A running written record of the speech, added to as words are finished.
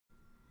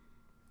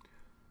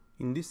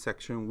In this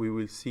section, we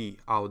will see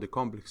how the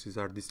complexes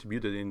are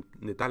distributed in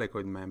the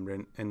thylakoid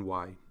membrane and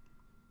why.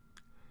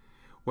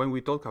 When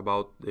we talk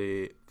about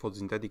the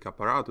photosynthetic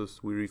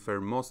apparatus, we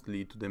refer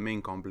mostly to the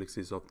main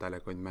complexes of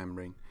thylakoid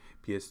membrane: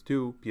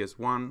 PS2,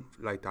 PS1,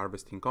 light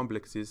harvesting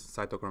complexes,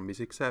 cytochrome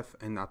B6F,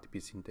 and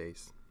ATP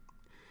synthase.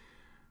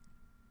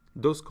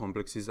 Those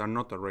complexes are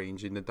not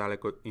arranged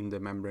in the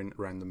membrane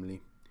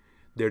randomly.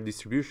 Their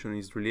distribution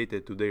is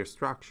related to their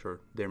structure,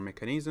 their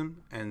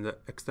mechanism, and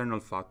external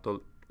factor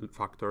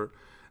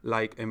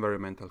like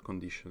environmental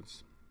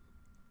conditions.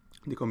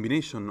 The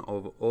combination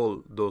of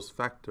all those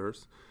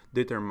factors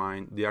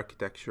determine the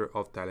architecture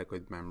of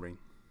thylakoid membrane.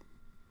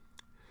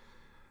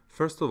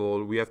 First of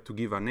all, we have to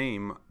give a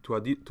name to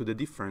the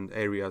different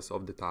areas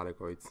of the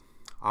thylakoids.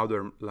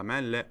 Outer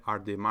lamellae are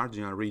the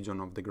marginal region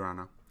of the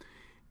grana.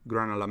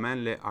 Grana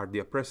lamellae are the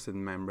appressed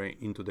membrane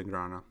into the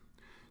grana.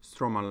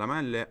 Stromal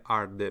lamellae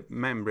are the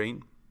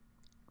membrane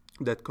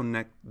that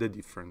connect the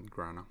different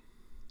grana.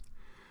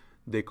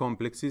 The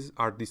complexes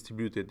are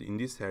distributed in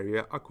this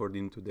area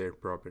according to their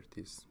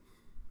properties.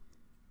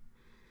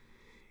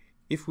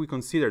 If we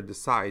consider the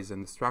size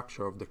and the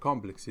structure of the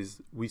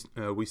complexes,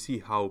 we see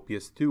how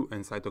PS2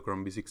 and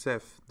cytochrome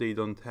B6F, they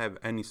don't have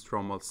any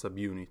stromal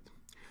subunit.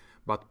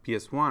 But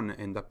PS1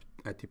 and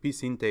ATP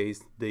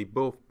synthase, they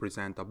both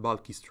present a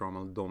bulky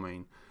stromal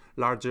domain,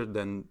 larger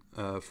than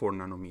 4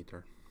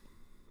 nanometer.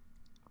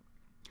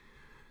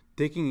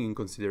 Taking in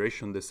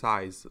consideration the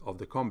size of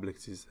the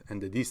complexes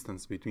and the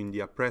distance between the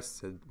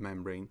appressed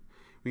membrane,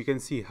 we can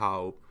see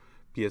how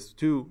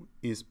PS2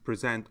 is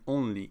present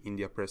only in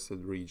the appressed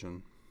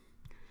region.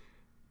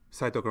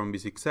 Cytochrome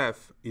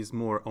B6F is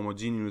more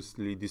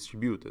homogeneously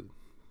distributed.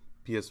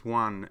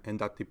 PS1 and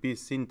ATP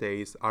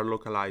synthase are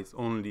localized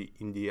only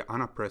in the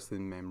unappressed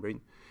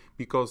membrane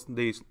because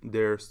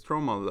their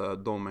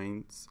stromal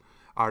domains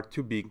are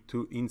too big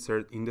to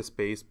insert in the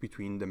space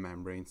between the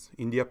membranes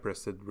in the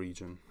appressed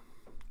region.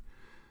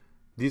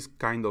 This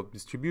kind of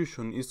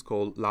distribution is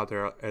called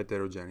lateral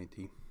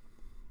heterogeneity.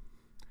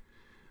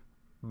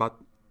 But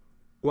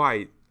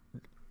why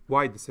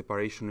the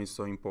separation is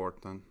so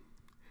important?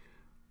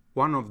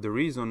 One of the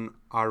reasons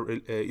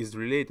is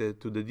related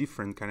to the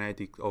different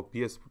kinetics of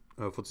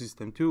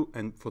photosystem 2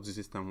 and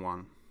photosystem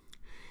 1.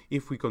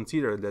 If we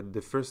consider that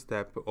the first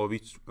step of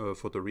each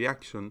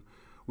photoreaction,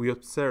 we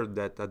observe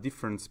that a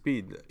different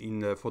speed in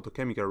the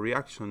photochemical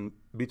reaction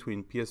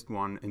between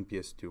PS1 and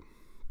PS2.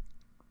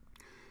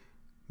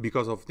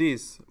 Because of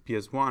this,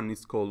 PS1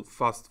 is called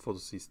fast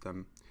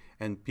photosystem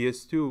and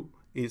PS2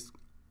 is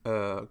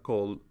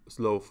called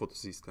slow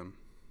photosystem.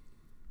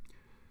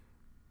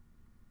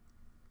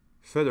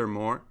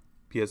 Furthermore,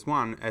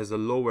 PS1 has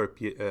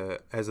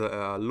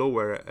a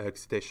lower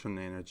excitation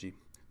energy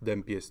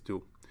than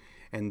PS2,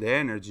 and the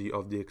energy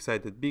of the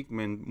excited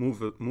pigment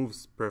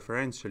moves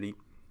preferentially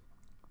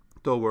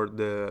toward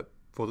the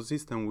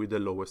photosystem with the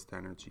lowest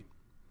energy.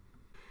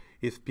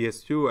 If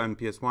PS2 and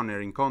PS1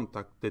 are in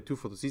contact, the two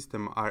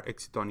photosystems are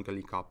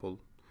excitonically coupled.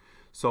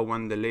 So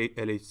when the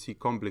LHC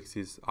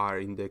complexes are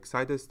in the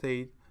excited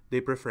state, they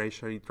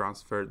preferentially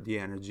transfer the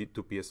energy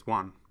to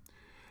PS1,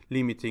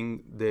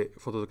 limiting the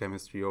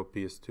photochemistry of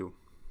PS2.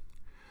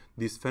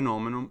 This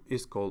phenomenon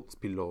is called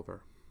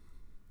spillover.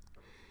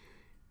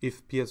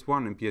 If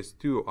PS1 and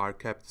PS2 are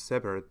kept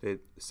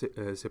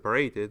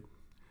separated,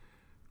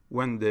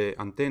 when the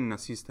antenna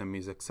system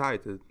is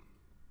excited,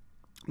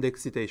 the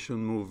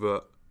excitation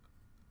move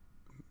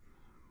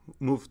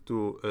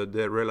to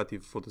the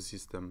relative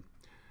photosystem,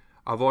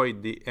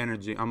 avoid the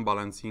energy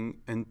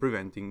unbalancing and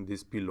preventing the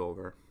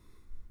spillover.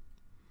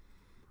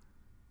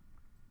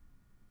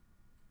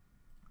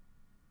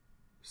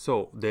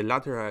 So, the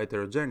lateral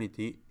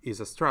heterogeneity is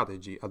a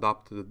strategy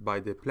adopted by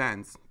the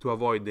plants to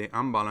avoid the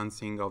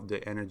unbalancing of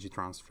the energy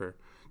transfer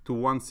to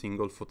one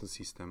single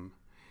photosystem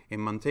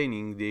and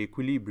maintaining the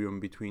equilibrium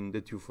between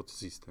the two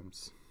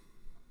photosystems.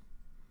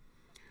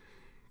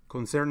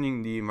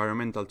 Concerning the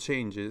environmental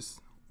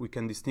changes, we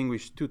can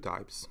distinguish two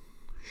types: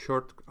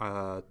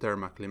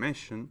 short-term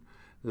acclimation,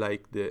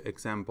 like the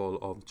example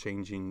of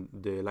changing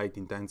the light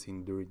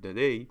intensity during the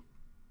day,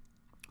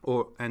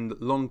 and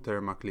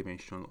long-term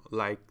acclimation,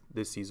 like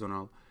the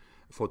seasonal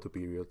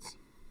photoperiods.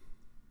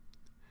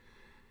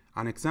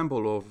 An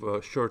example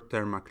of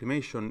short-term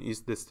acclimation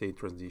is the state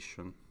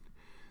transition.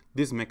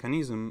 This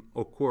mechanism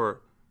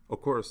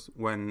occurs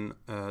when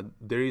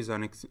there is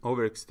an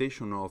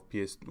overexcitation of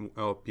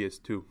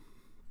PS2.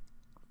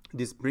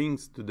 This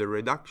brings to the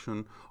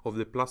reduction of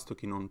the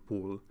plastoquinone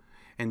pool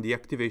and the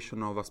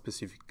activation of a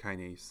specific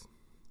kinase.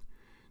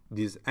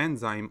 This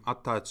enzyme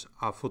attaches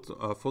a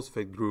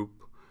phosphate group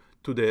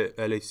to the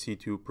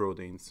LHC2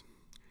 proteins,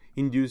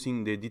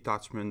 inducing the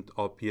detachment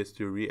of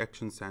PS2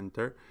 reaction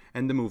center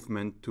and the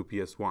movement to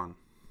PS1.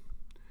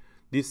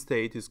 This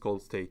state is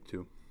called state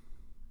 2.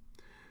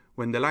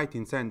 When the light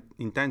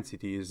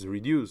intensity is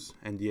reduced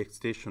and the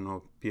excitation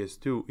of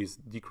PS2 is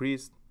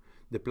decreased,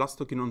 the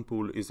plastoquinone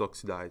pool is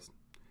oxidized,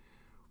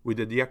 with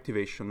the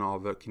deactivation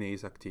of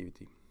kinase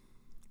activity.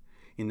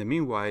 In the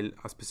meanwhile,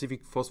 a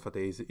specific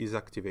phosphatase is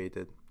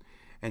activated,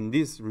 and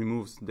this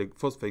removes the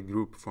phosphate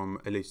group from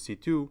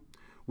LHC2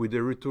 with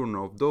the return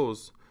of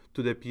those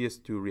to the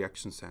PS2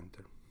 reaction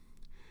center.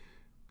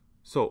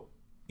 So,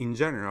 in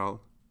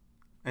general,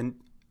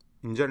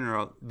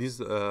 this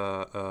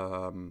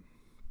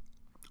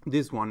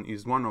one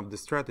is one of the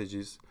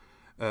strategies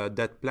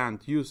that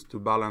plant use to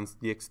balance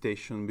the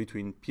excitation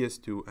between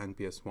PS2 and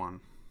PS1.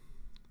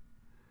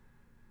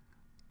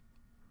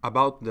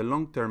 About the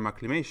long-term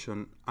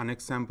acclimation, an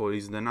example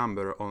is the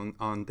number of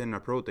antenna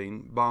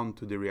protein bound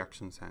to the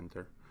reaction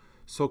center,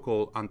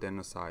 so-called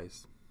antenna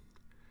size.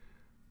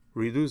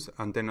 Reduce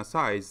antenna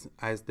size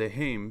has the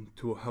aim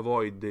to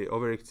avoid the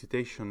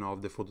overexcitation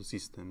of the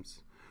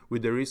photosystems,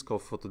 with the risk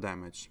of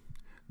photodamage,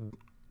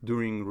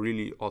 during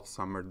really hot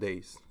summer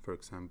days, for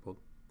example.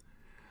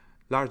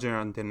 Larger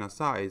antenna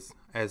size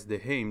has the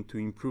aim to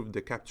improve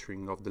the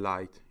capturing of the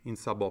light in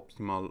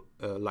suboptimal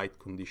light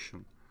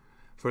conditions,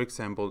 for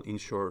example in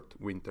short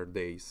winter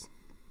days.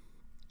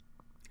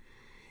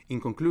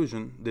 In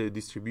conclusion, the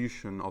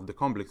distribution of the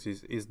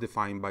complexes is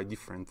defined by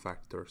different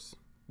factors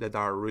that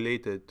are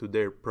related to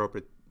the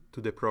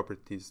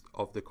properties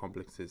of the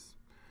complexes,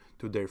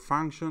 to their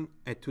function,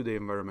 and to the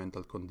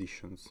environmental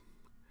conditions.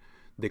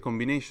 The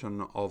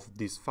combination of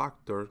these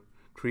factors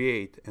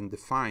create and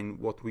define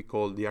what we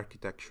call the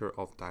architecture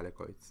of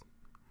thylakoids,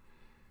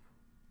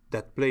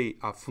 that play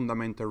a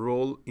fundamental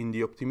role in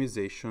the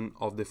optimization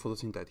of the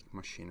photosynthetic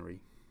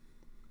machinery.